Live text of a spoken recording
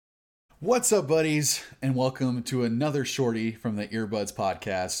What's up, buddies, and welcome to another shorty from the Earbuds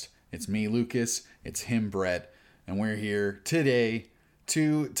Podcast. It's me, Lucas. It's him, Brett, and we're here today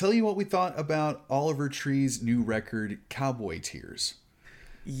to tell you what we thought about Oliver Tree's new record, Cowboy Tears.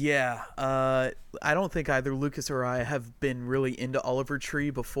 Yeah, I don't think either Lucas or I have been really into Oliver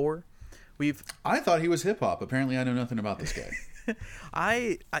Tree before. I thought he was hip hop. Apparently, I know nothing about this guy.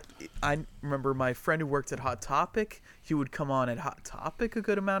 I remember my friend who worked at Hot Topic. He would come on at Hot Topic a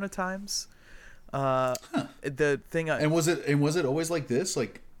good amount of times. The thing and was it always like this,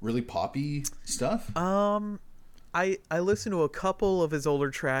 like really poppy stuff? I listened to a couple of his older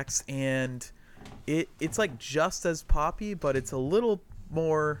tracks, and it's like just as poppy, but it's a little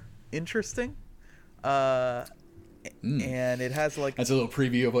more interesting. And it has like that's a little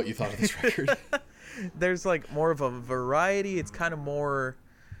preview of what you thought of this record. There's like more of a variety. It's kind of more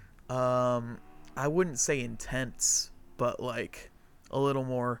I wouldn't say intense, but like a little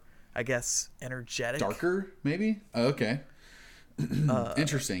more, I guess, energetic. Darker, maybe? Oh, okay.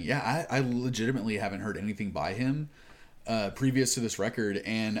 Interesting. Yeah, I legitimately haven't heard anything by him previous to this record,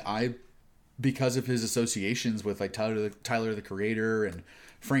 and because of his associations with like Tyler the Creator and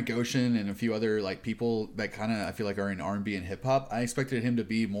Frank Ocean and a few other like people that kind of I feel like are in R&B and hip hop, I expected him to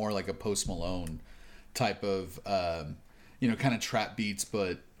be more like a Post Malone type of kind of trap beats,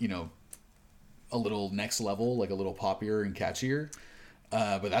 but a little next level, like a little poppier and catchier.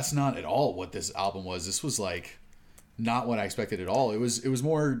 But that's not at all what this album was. This was like not what I expected at all. It was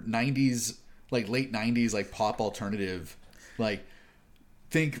more 90s, like late 90s, like pop alternative, like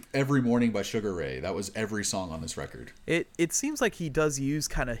think Every Morning by Sugar Ray. That was every song on this record. It seems like he does use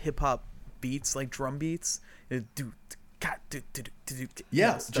kind of hip hop beats, like drum beats.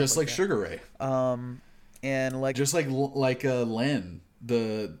 Yeah, just like Sugar Ray. And like just like Len,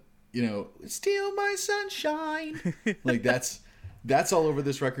 the Steal My Sunshine. Like that's all over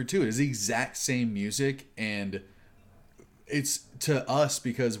this record too. It is the exact same music, and it's to us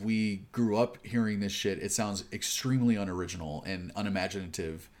because we grew up hearing this shit. It sounds extremely unoriginal and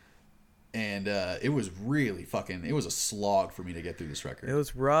unimaginative. And it was really it was a slog for me to get through this record. It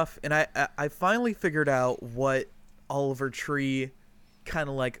was rough, and I finally figured out what Oliver Tree kind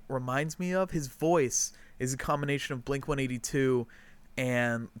of like reminds me of. His voice is a combination of Blink-182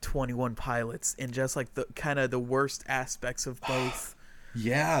 and 21 Pilots, and just like the kind of the worst aspects of both.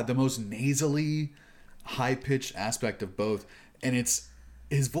 Yeah, the most nasally, high-pitched aspect of both. And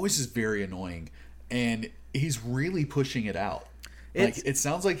his voice is very annoying, and he's really pushing it out. It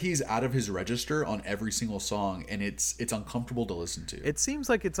sounds like he's out of his register on every single song, and it's uncomfortable to listen to. It seems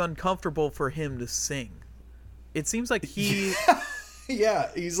like it's uncomfortable for him to sing. It seems like he yeah,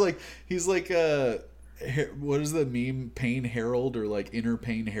 he's like what is the meme, Pain Harold, or like Inner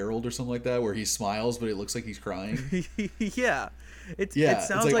Pain Harold or something like that, where he smiles but it looks like he's crying. Yeah. It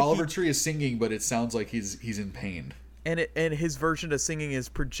sounds it's like Oliver Tree Tree is singing, but it sounds like he's in pain. And his version of singing is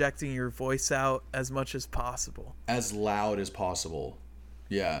projecting your voice out as much as possible. As loud as possible.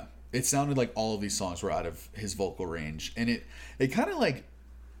 Yeah. It sounded like all of these songs were out of his vocal range. And it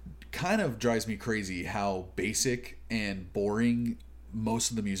kind of drives me crazy how basic and boring most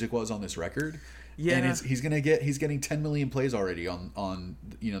of the music was on this record. Yeah. And he's getting 10 million plays already on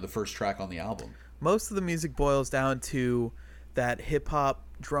the first track on the album. Most of the music boils down to that hip hop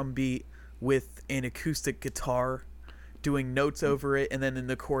drum beat with an acoustic guitar doing notes over it, and then in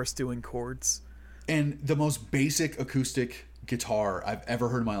the chorus doing chords. And the most basic acoustic guitar I've ever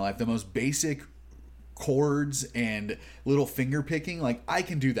heard in my life, the most basic chords and little finger picking, like I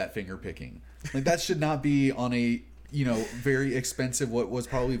can do that finger picking. Like that should not be on a very expensive, what was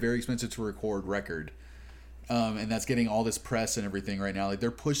probably very expensive to record record. And that's getting all this press and everything right now. Like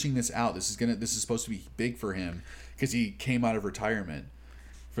they're pushing this out. This is supposed to be big for him because he came out of retirement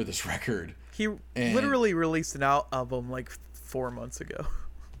for this record. He literally released an album like 4 months ago.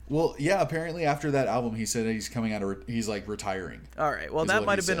 Well, yeah, apparently after that album, he said he's coming out of he's like retiring. All right, well that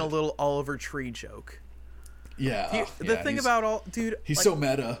might have been a little Oliver Tree joke. Yeah. The thing about he's like, so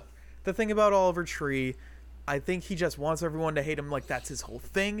meta. The thing about Oliver Tree, I think he just wants everyone to hate him. Like that's his whole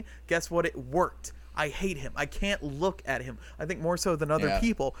thing. Guess what? It worked. I hate him. I can't look at him. I think more so than other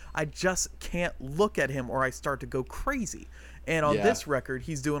people. I just can't look at him or I start to go crazy. And on this record,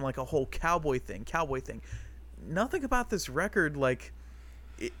 he's doing like a whole cowboy thing. Nothing about this record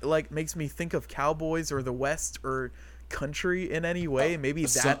makes me think of cowboys or the West or country in any way. Maybe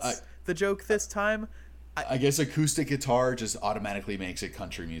that's the joke this time. I guess acoustic guitar just automatically makes it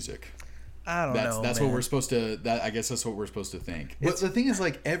country music. I don't know. That's what we're supposed to. I guess that's what we're supposed to think. But the thing is,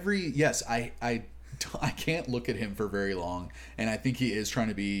 like I can't look at him for very long, and I think he is trying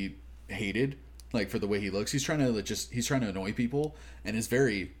to be hated, like for the way he looks. He's trying to annoy people, and is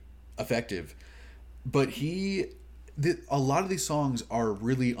very effective. But a lot of these songs are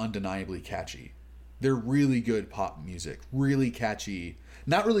really undeniably catchy. They're really good pop music, really catchy.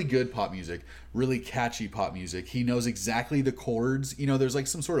 Not really good pop music, really catchy pop music. He knows exactly the chords. You know, there's like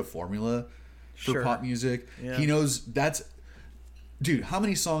some sort of formula for pop music. Yeah. He knows that's... Dude, how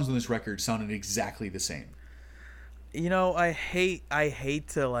many songs on this record sounded exactly the same? You know, I hate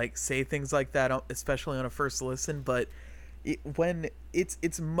to like say things like that, especially on a first listen, but when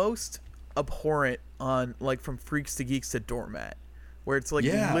it's most abhorrent on like from Freaks to Geeks to Doormat, where it's like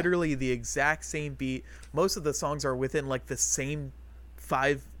literally the exact same beat. Most of the songs are within like the same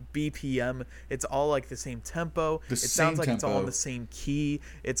 5 BPM. It's all like the same tempo. It sounds like it's all in the same key.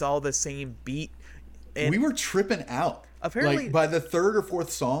 It's all the same beat. And we were tripping out. Apparently, like by the third or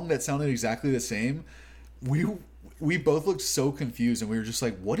fourth song that sounded exactly the same, we both looked so confused, and we were just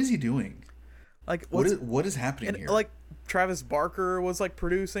like, "What is he doing? Like, what is happening here?" Like Travis Barker was like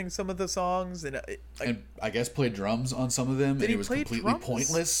producing some of the songs, and I guess played drums on some of them, and it was completely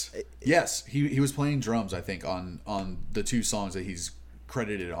pointless. Yes, he was playing drums, I think, on the 2 songs that he's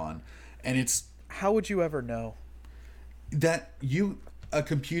credited on, and it's... How would you ever know that a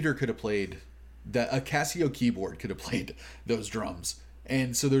computer could have played that? A Casio keyboard could have played those drums.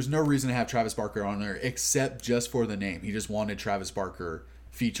 And so there's no reason to have Travis Barker on there except just for the name. He just wanted Travis Barker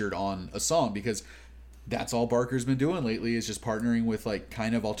featured on a song because that's all Barker's been doing lately, is just partnering with like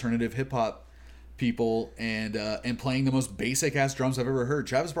kind of alternative hip hop people and playing the most basic ass drums I've ever heard.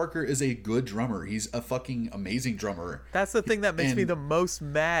 Travis Barker is a good drummer. He's a fucking amazing drummer. That's the thing that makes me the most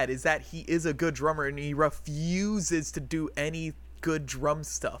mad, is that he is a good drummer and he refuses to do any good drum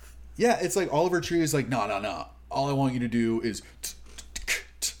stuff. Yeah, it's like Oliver Tree is like, no. All I want you to do is...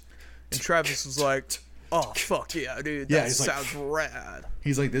 And Travis was like, oh, fuck yeah, dude. That sounds rad.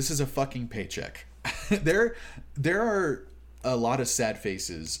 He's like, this is a fucking paycheck. There are a lot of sad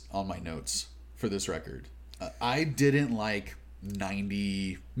faces on my notes for this record. I didn't like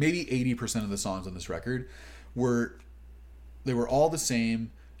 90, maybe 80% of the songs on this record. They were all the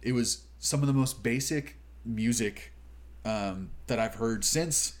same. It was some of the most basic music that I've heard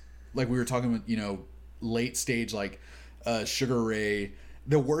since, like we were talking about, you know, late stage, like Sugar Ray.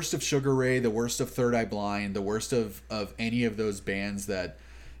 The worst of Sugar Ray, the worst of Third Eye Blind, the worst of any of those bands that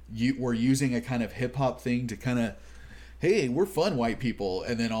were using a kind of hip hop thing to kind of, hey, we're fun white people,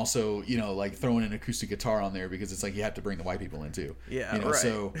 and then also, you know, like throwing an acoustic guitar on there because it's like you have to bring the white people in too. Yeah, you know, right.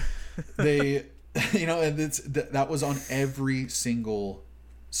 So they, you know, and that was on every single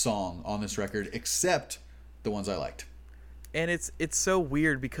song on this record except the ones I liked. And it's so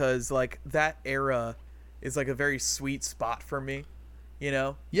weird because like that era is like a very sweet spot for me. You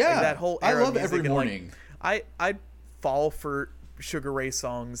know, yeah, like that whole era. I love Every Morning. Like, I fall for Sugar Ray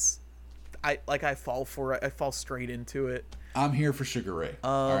songs. I fall for it. I fall straight into it. I'm here for Sugar Ray.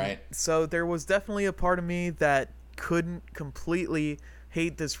 All right. So there was definitely a part of me that couldn't completely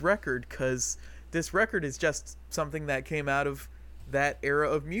hate this record, because this record is just something that came out of that era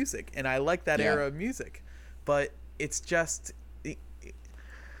of music, and I like that era of music, but it's just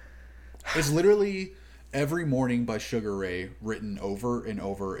it's literally Every Morning by Sugar Ray written over and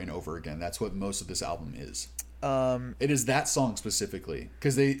over and over again. That's what most of this album is. It is that song specifically,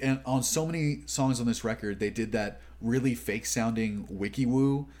 because on so many songs on this record they did that really fake sounding wiki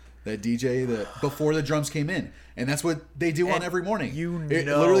woo, that DJ that before the drums came in, and that's what they do on Every Morning.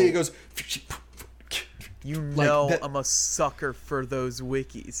 Literally it goes. You know, like I'm a sucker for those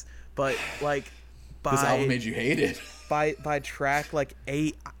wikis, but like this album made you hate it. By track like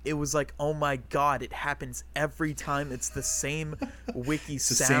 8, it was like, oh my god, it happens every time. It's the same wiki it's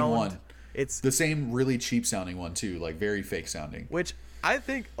the sound. Same one. It's the same really cheap sounding one too, like very fake sounding. Which I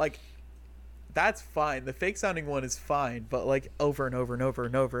think like that's fine. The fake sounding one is fine, but like over and over and over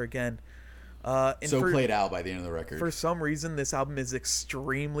and over again. Played out by the end of the record. For some reason, this album is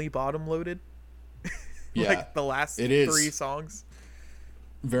extremely bottom loaded. Yeah, like the last 3 songs.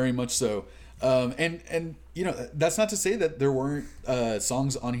 Very much so. And you know, that's not to say that there weren't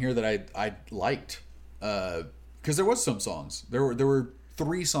songs on here that I liked, because there was some songs. There were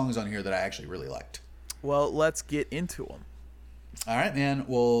 3 songs on here that I actually really liked. Well, let's get into them. All right, man.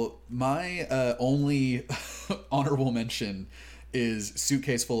 Well, my only honorable mention is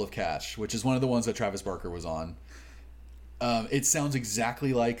Suitcase Full of Cash, which is one of the ones that Travis Barker was on. It sounds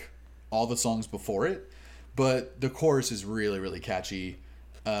exactly like all the songs before it, but the chorus is really, really catchy.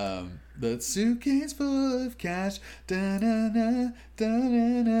 The suitcase full of cash, da-na-na,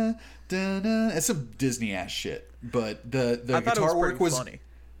 da-na-na, da-na. It's some Disney ass shit, but the guitar work was funny.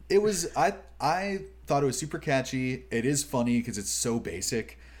 It was I thought it was super catchy. It is funny because it's so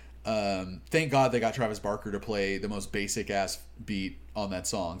basic. Thank God they got Travis Barker to play the most basic ass beat on that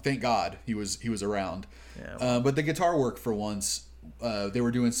song. Thank God he was around. Yeah, well. But the guitar work for once, they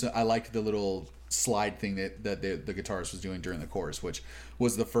were doing. I liked the little slide thing that the guitarist was doing during the chorus, which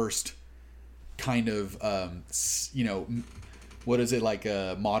was the first kind of what is it, like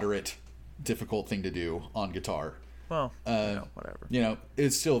a moderate difficult thing to do on guitar. Well, whatever.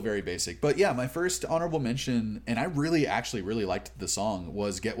 It's still very basic. But yeah, my first honorable mention, and I really liked the song,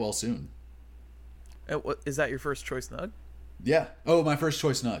 was Get Well Soon. Is that your first choice, Nug? Yeah. Oh, my first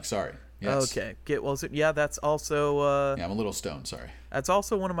choice, Nug. Sorry. Yes. Okay. Get Well Soon. Yeah, that's also... yeah, I'm a little stoned. Sorry. That's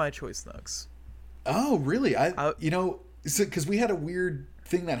also one of my choice Nugs. Oh, really? Because we had a weird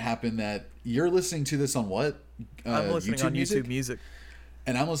thing that happened that you're listening to this on what? I'm listening on YouTube Music.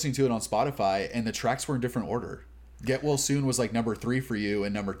 And I'm listening to it on Spotify, and the tracks were in different order. Get Well Soon was like number 3 for you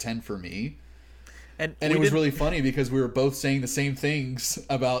and number 10 for me. And it was really funny because we were both saying the same things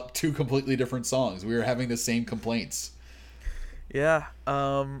about 2 completely different songs. We were having the same complaints. Yeah.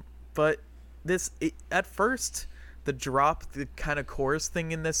 But at first, the kind of chorus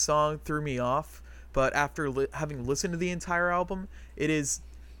thing in this song threw me off. But after having listened to the entire album, it is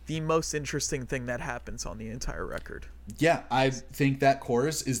the most interesting thing that happens on the entire record. Yeah, I think that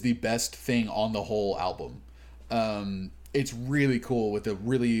chorus is the best thing on the whole album. It's really cool with a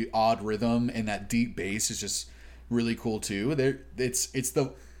really odd rhythm, and that deep bass is just really cool too. It's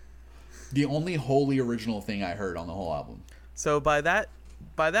the only wholly original thing I heard on the whole album. So by that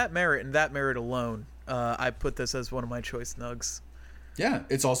merit and that merit alone, I put this as one of my choice Nugs. Yeah,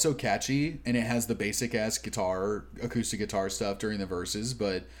 it's also catchy, and it has the basic ass acoustic guitar stuff during the verses.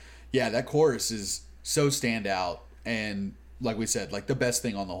 But yeah, that chorus is so standout, and like we said, like the best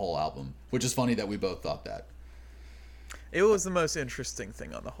thing on the whole album. Which is funny that we both thought that. It was the most interesting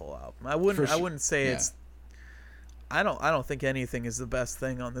thing on the whole album. I wouldn't say it's. I don't think anything is the best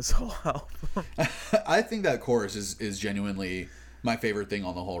thing on this whole album. I think that chorus is genuinely my favorite thing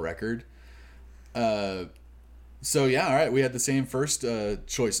on the whole record. So yeah, all right. We had the same first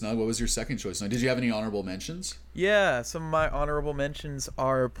choice, Nug. What was your second choice, Nug? Did you have any honorable mentions? Yeah, some of my honorable mentions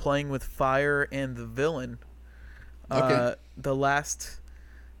are Playing with Fire and The Villain. Okay. The last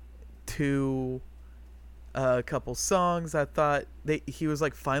 2 couple songs, I thought he was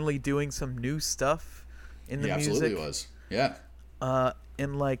like finally doing some new stuff in the music. He absolutely was. Yeah.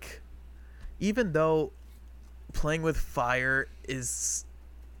 And like, even though Playing with Fire is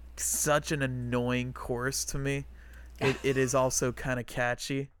such an annoying chorus to me, it is also kind of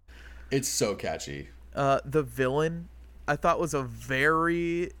catchy. It's so catchy. The Villain, I thought, was a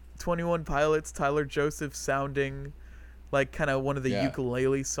very 21 Pilots, Tyler Joseph sounding, like kind of one of the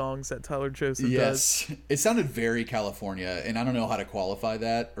ukulele songs that Tyler Joseph does. Yes, it sounded very California, and I don't know how to qualify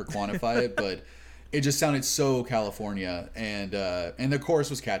that or quantify it, but it just sounded so California, and the chorus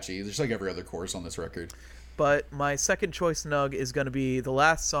was catchy, just like every other chorus on this record. But my second choice Nug is going to be the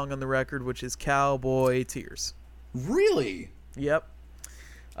last song on the record, which is Cowboy Tears. Really? Yep.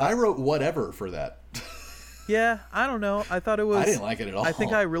 I wrote Whatever for that. Yeah, I don't know. I thought it was... I didn't like it at all. I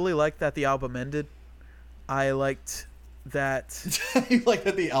think I really liked that the album ended. I liked that... You like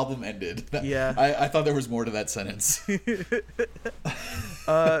that the album ended? Yeah. I thought there was more to that sentence.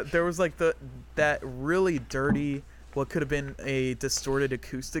 There was like that really dirty, what could have been a distorted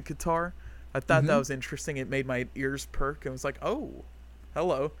acoustic guitar. I thought that was interesting. It made my ears perk. And was like, oh,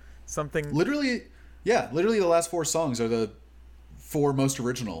 hello. Something... Literally the last 4 songs are the 4 most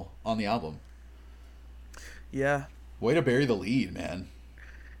original on the album. Yeah. Way to bury the lead, man.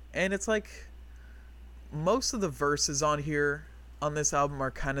 And it's like, most of the verses on this album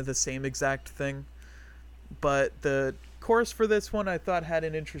are kind of the same exact thing. But the chorus for this one I thought had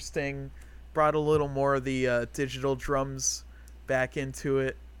an interesting... Brought a little more of the digital drums back into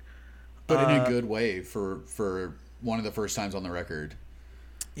it. But in a good way for one of the first times on the record.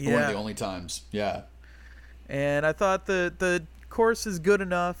 Yeah. One of the only times. Yeah. And I thought the chorus is good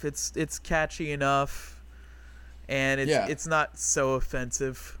enough. It's catchy enough. And it's not so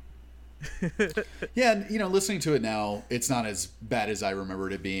offensive. Yeah, and listening to it now, it's not as bad as I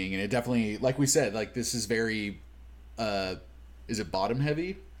remembered it being. And it definitely, like we said, like this is very is it bottom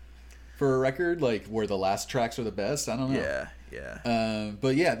heavy for a record? Like where the last tracks are the best? I don't know. Yeah.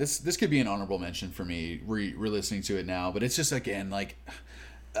 But yeah, this could be an honorable mention for me re-listening to it now. But it's just, again, like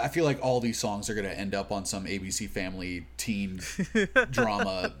I feel like all these songs are going to end up on some ABC Family teen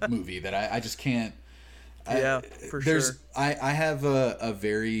drama movie that I just can't. For sure. I have a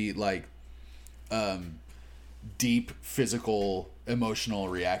very like deep physical emotional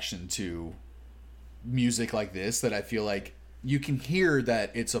reaction to music like this that I feel like you can hear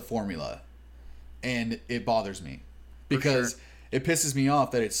that it's a formula, and it bothers me. Because it pisses me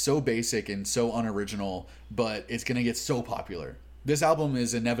off that it's so basic and so unoriginal, but it's going to get so popular. This album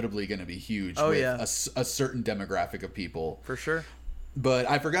is inevitably going to be huge with a certain demographic of people. For sure. But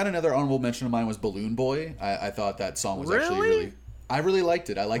I forgot another honorable mention of mine was Balloon Boy. I thought that song was actually really... I really liked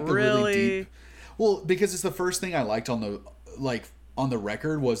it. I liked the really deep... Well, because it's the first thing I liked on the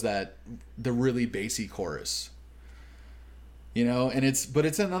record was that the really bassy chorus. You know, and it's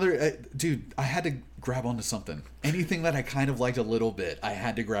another... dude, I had to grab onto something. Anything that I kind of liked a little bit, I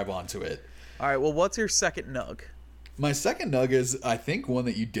had to grab onto it. All right, well, what's your second nug? My second nug is, I think, one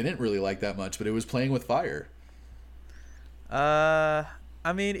that you didn't really like that much, but it was Playing with Fire. I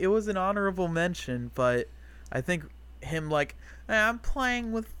mean, it was an honorable mention, but I think him like, I'm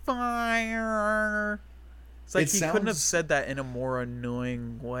playing with fire. It's like couldn't have said that in a more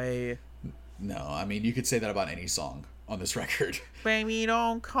annoying way. No, I mean, you could say that about any song on this record. Baby,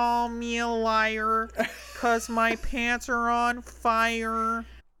 don't call me a liar, 'cause my pants are on fire.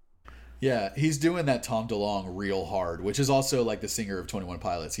 Yeah, he's doing that Tom DeLonge real hard, which is also like the singer of 21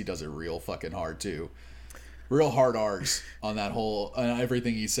 Pilots. He does it real fucking hard, too. Real hard R's on that whole,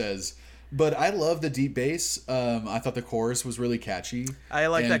 everything he says. But I love the deep bass. I thought the chorus was really catchy. I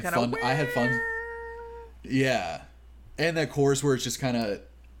like that kind of... I had fun. Yeah. And that chorus where it's just kind of...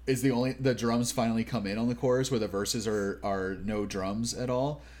 the drums finally come in on the chorus, where the verses are no drums at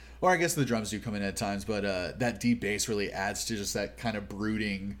all. Or I guess the drums do come in at times, but that deep bass really adds to just that kind of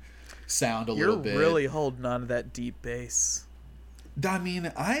brooding sound a little bit. You're really holding on to that deep bass. I mean,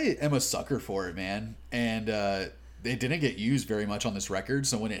 I am a sucker for it, man. And it didn't get used very much on this record,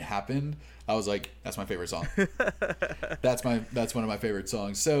 so when it happened, I was like, that's my favorite song. That's one of my favorite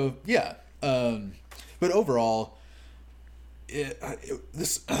songs. So, yeah. But overall,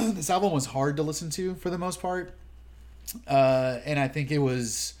 this album was hard to listen to for the most part. And I think it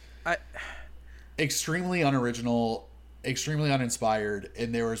was extremely unoriginal, extremely uninspired,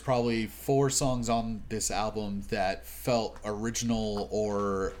 and there was probably 4 songs on this album that felt original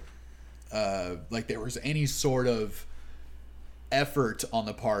or like there was any sort of effort on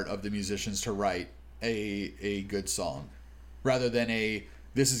the part of the musicians to write a good song rather than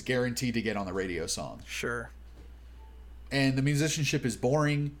this is guaranteed to get on the radio song. Sure. And the musicianship is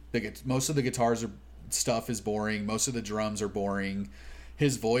boring. Most of the guitars stuff is boring. Most of the drums are boring.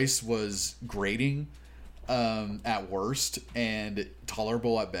 His voice was grating at worst and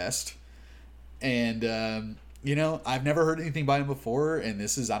tolerable at best. And you know, I've never heard anything by him before, and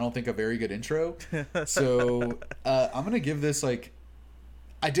this is, I don't think, a very good intro. So I'm gonna give this, like,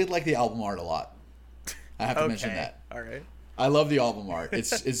 I did like the album art a lot. I have to mention that. All right. I love the album art.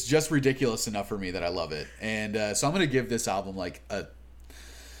 It's just ridiculous enough for me that I love it. And so I'm gonna give this album like a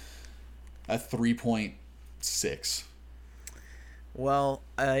 3.6. Well,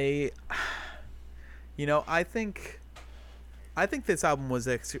 I think this album was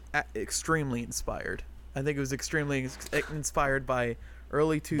extremely inspired. I think it was extremely inspired by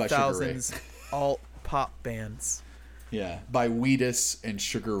early 2000s alt pop bands. Yeah, by Wheatus and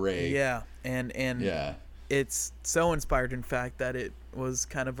Sugar Ray. Yeah, and yeah, it's so inspired, in fact, that it was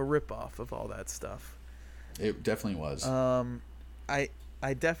kind of a ripoff of all that stuff. It definitely was. I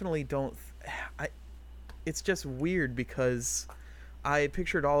definitely don't. It's just weird because I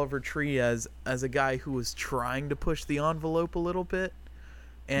pictured Oliver Tree as a guy who was trying to push the envelope a little bit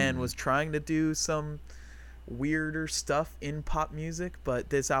and was trying to do some weirder stuff in pop music, but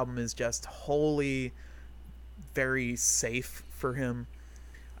this album is just wholly very safe for him.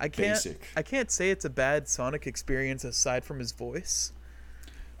 I can't say it's a bad sonic experience aside from his voice.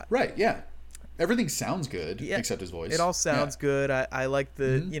 Right, yeah. Everything sounds good except his voice. It all sounds good. I like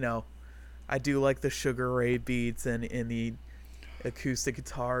the, I do like the Sugar Ray beats and the acoustic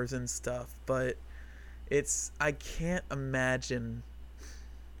guitars and stuff, but I can't imagine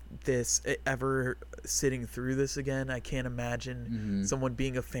this ever sitting through this again. I can't imagine someone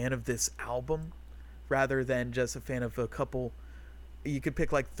being a fan of this album rather than just a fan of a couple. You could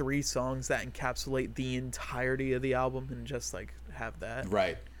pick like 3 songs that encapsulate the entirety of the album and just like have that.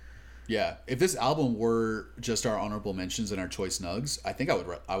 Right. Yeah. If this album were just our honorable mentions and our choice nugs, I think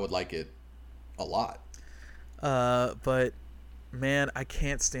I would like it a lot. But man, I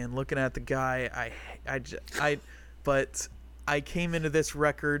can't stand looking at the guy. But I came into this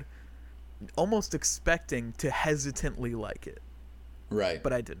record almost expecting to hesitantly like it. Right.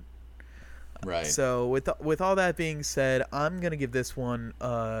 But I didn't. Right. So with all that being said, I'm going to give this one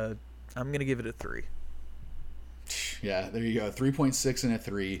I'm going to give it a 3. Yeah, there you go. 3.6 and a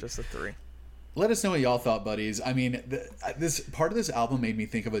 3. Just a 3. Let us know what y'all thought, buddies. I mean, this part of this album made me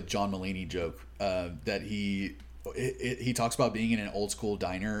think of a John Mulaney joke that he talks about being in an old school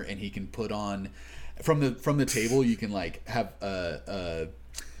diner and he can put on from the table you can like have a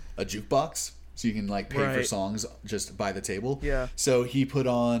jukebox, so you can like pay for songs just by the table. Yeah. So he put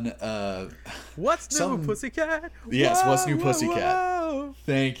on What's New Pussycat? Yes, What's New Pussycat. Whoa.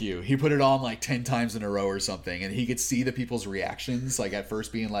 Thank you. He put it on like 10 times in a row or something, and he could see the people's reactions, like at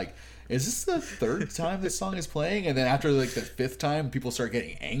first being like, is this the third time this song is playing? And then after like the fifth time, people start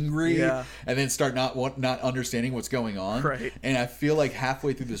getting angry, and then start not understanding what's going on. Right. And I feel like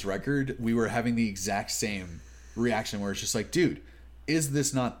halfway through this record, we were having the exact same reaction, where it's just like, dude, is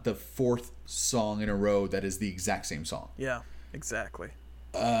this not the fourth song in a row that is the exact same song? Yeah, exactly.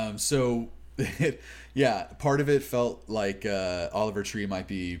 So, yeah, part of it felt like Oliver Tree might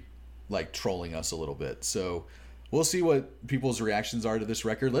be like trolling us a little bit. So we'll see what people's reactions are to this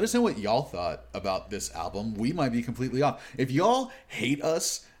record. Let us know what y'all thought about this album. We might be completely off. If y'all hate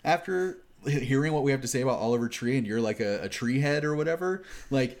us after hearing what we have to say about Oliver Tree, and you're like a tree head or whatever,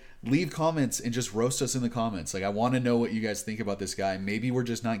 like, leave comments and just roast us in the comments. Like, I want to know what you guys think about this guy. Maybe we're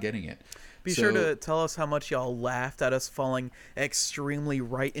just not getting it. Be sure to tell us how much y'all laughed at us falling extremely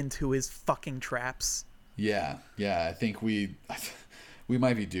right into his fucking traps. Yeah, I think we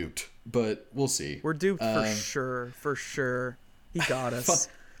might be duped, but we'll see. We're duped for sure. He got us.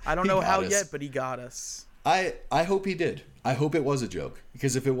 I don't know how yet, but he got us. I hope he did. I hope it was a joke,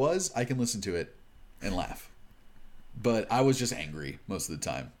 because if it was, I can listen to it and laugh. But I was just angry most of the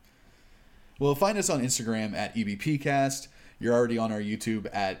time. Well, find us on Instagram at EBPcast. You're already on our YouTube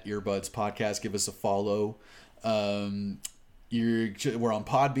at Earbuds Podcast. Give us a follow. We're on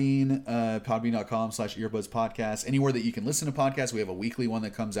Podbean, podbean.com/Earbuds Podcast. Anywhere that you can listen to podcasts. We have a weekly one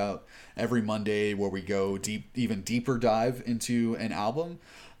that comes out every Monday where we go even deeper dive into an album.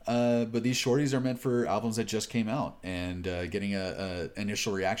 But these shorties are meant for albums that just came out and getting a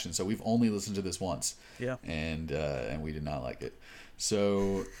initial reaction. So we've only listened to this once. Yeah. And we did not like it.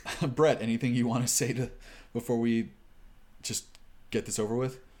 So, Brett, anything you want to say before we just get this over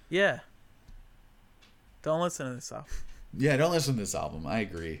with? Yeah. Don't listen to this album. Yeah, don't listen to this album. I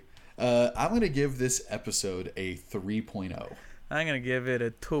agree. I'm going to give this episode a 3.0. I'm going to give it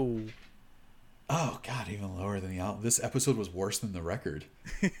a 2. Oh, God, even lower than the album. This episode was worse than the record.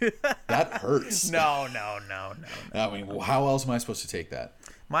 That hurts. No. I mean, how else am I supposed to take that?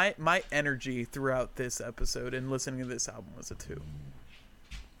 My energy throughout this episode and listening to this album was a 2.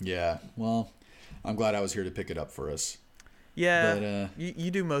 Yeah, well, I'm glad I was here to pick it up for us. Yeah, but,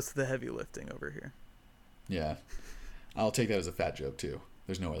 you do most of the heavy lifting over here. Yeah, I'll take that as a fat joke, too.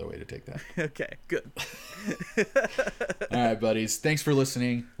 There's no other way to take that. Okay, good. All right, buddies. Thanks for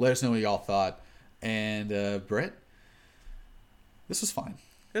listening. Let us know what y'all thought. And, Brett, this was fine.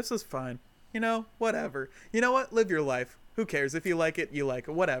 This was fine. You know, whatever. You know what? Live your life. Who cares? If you like it, you like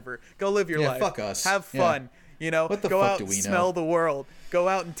it. Whatever. Go live your life. Fuck us. Have fun. Yeah. You know, what the go fuck out do we and smell know? the world. Go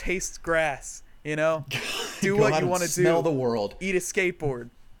out and taste grass. You know, do what you want to do. Smell the world. Eat a skateboard.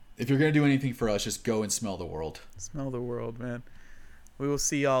 If you're going to do anything for us, just go and smell the world. Smell the world, man. We will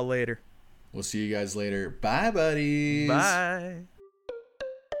see y'all later. We'll see you guys later. Bye, buddies. Bye.